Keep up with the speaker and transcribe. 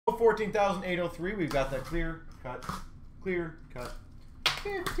14,803. We've got that clear cut.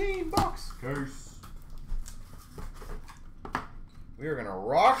 15 bucks. Curse. We are going to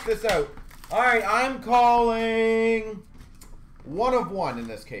rock this out. All right, I'm calling 1 of 1 in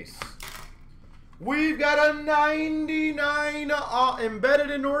this case. We've got a 99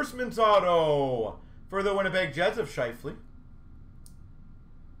 embedded endorsements auto for the Winnipeg Jets of Scheifele.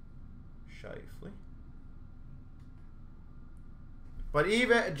 But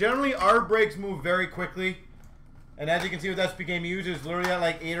even generally, our breaks move very quickly. And as you can see with SP Game Users, literally at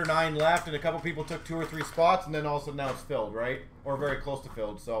like 8 or 9 left, and a couple people took 2 or 3 spots, and then all of a sudden now it's filled, right? Or very close to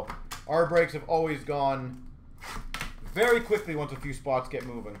filled. So our breaks have always gone very quickly once a few spots get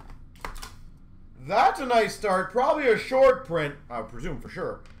moving. That's a nice start. Probably a short print, I presume for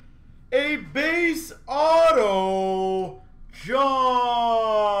sure. A base auto,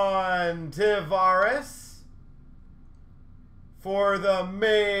 John Tavares for the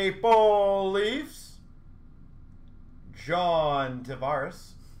Maple Leafs. John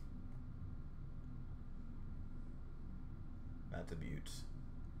Tavares. That's a beaut.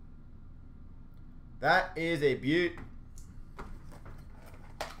 That is a beaut.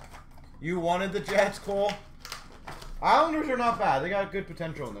 You wanted the Jets, Cole? Islanders are not bad. They got good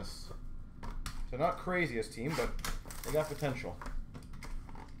potential in this. They're not craziest team, but they got potential.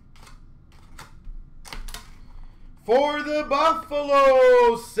 For the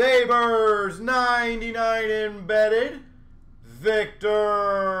Buffalo Sabres, 99 embedded,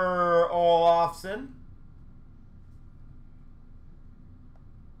 Victor Olofsson.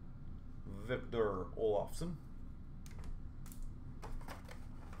 Victor Olofsson.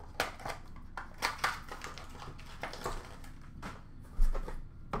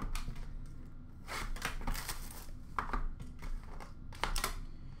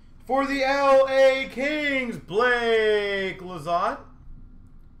 For the LA Kings, Blake Lizotte.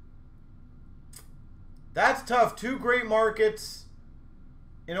 That's tough. 2 great markets.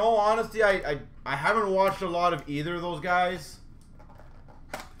 In all honesty, I haven't watched a lot of either of those guys.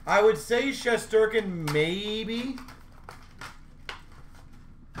 I would say Shesterkin maybe.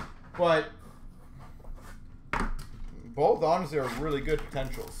 But both honestly are really good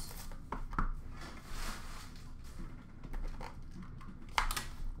potentials.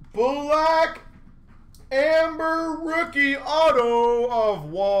 Black Amber rookie auto of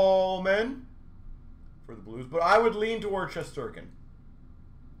Wallman for the Blues, but I would lean toward Shesterkin.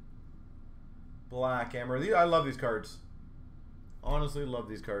 Black Amber. I love these cards. Honestly, love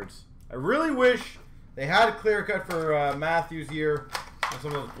these cards. I really wish they had a clear cut for Matthews here and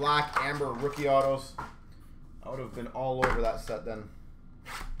some of those Black Amber rookie autos. I would have been all over that set then.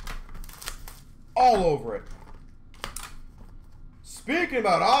 All over it. Speaking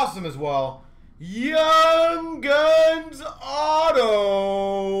about awesome as well, Young Guns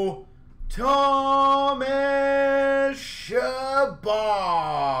auto, Thomas Chabot.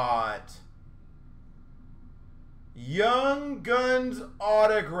 Young Guns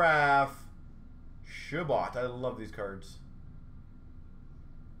autograph, Chabot. I love these cards.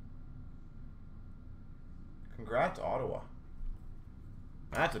 Congrats, Ottawa.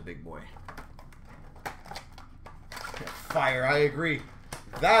 That's a big boy. Fire, I agree.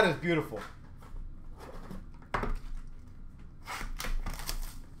 That is beautiful. That's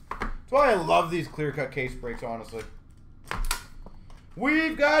why I love these clear-cut case breaks, honestly.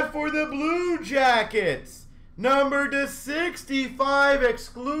 We've got for the Blue Jackets, number /65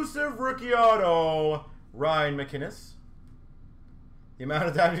 exclusive rookie auto, Ryan McInnes. The amount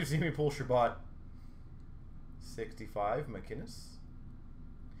of times you've seen me pull Chabot. 65, McInnes.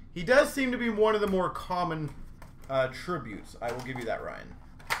 He does seem to be one of the more common tributes. I will give you that, Ryan.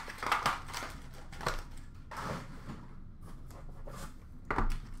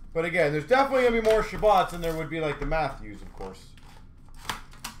 But again, there's definitely going to be more Chabots than there would be like the Matthews, of course.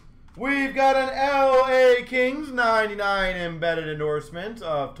 We've got an LA Kings 99 embedded endorsement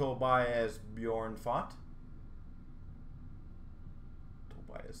of Tobias Bjornfot.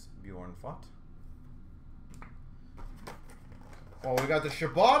 Tobias Bjornfot. Well, we got the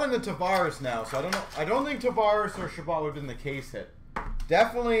Chabot and the Tavares now, so I don't know. I don't think Tavares or Chabot would have been the case hit.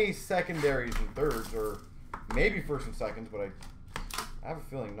 Definitely secondaries and thirds, or maybe first and seconds, but I have a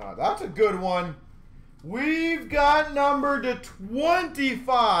feeling not. That's a good one. We've got number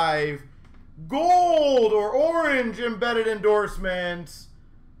 /25 gold or orange embedded endorsements,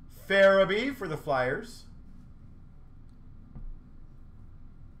 Farabee for the Flyers.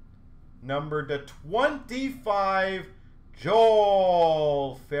 Number /25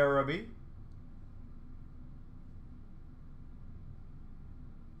 Joel Farabee.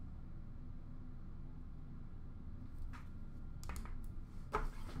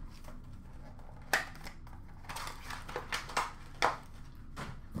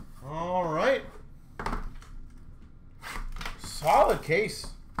 Solid case.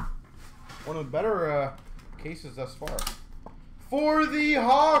 One of the better cases thus far. For the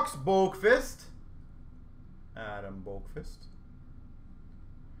Hawks, Boakfist. Adam Boakfist.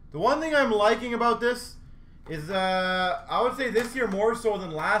 The one thing I'm liking about this is, I would say this year more so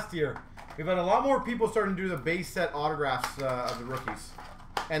than last year, we've had a lot more people starting to do the base set autographs of the rookies.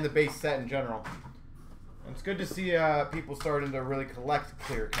 And the base set in general. And it's good to see people starting to really collect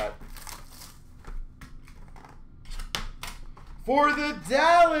clear cut. For the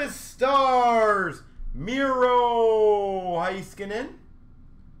Dallas Stars, Miro Heiskanen.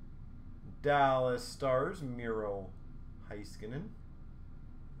 Dallas Stars, Miro Heiskanen.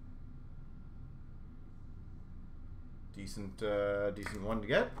 Decent, decent one to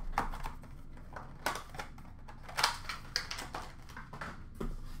get.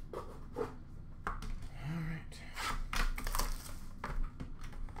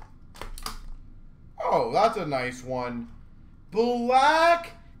 Oh, that's a nice one.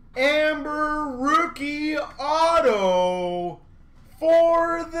 Black Amber Rookie Auto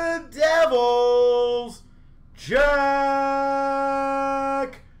for the Devils, Jack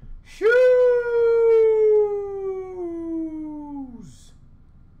Hughes.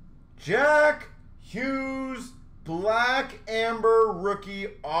 Jack Hughes, Black Amber Rookie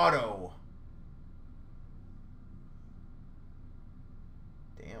Auto.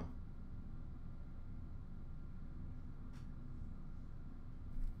 Damn.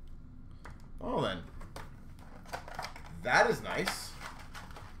 Oh, then. That is nice.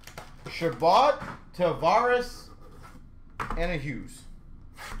 Shabbat, Tavares, and a Hughes.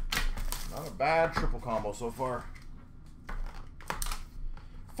 Not a bad triple combo so far.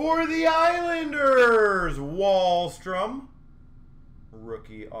 For the Islanders, Wahlstrom.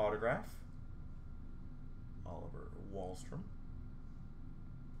 Rookie autograph. Oliver Wahlstrom.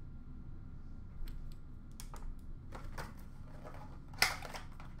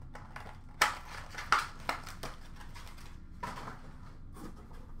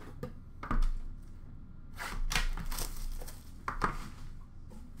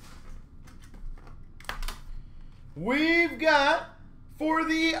 We've got, for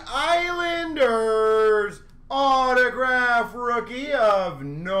the Islanders, autograph rookie of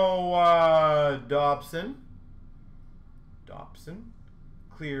Noah Dobson.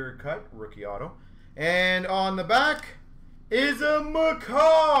 Clear cut rookie auto. And on the back is a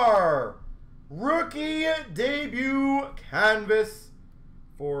Makar rookie debut canvas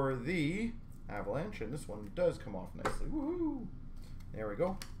for the Avalanche. And this one does come off nicely. Woohoo! There we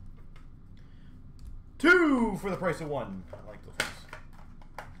go. 2 for the price of 1. I like those ones.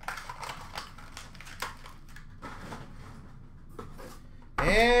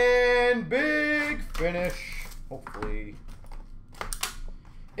 And big finish, hopefully,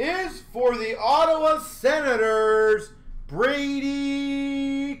 is for the Ottawa Senators,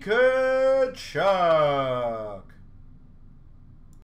 Brady Tkachuk.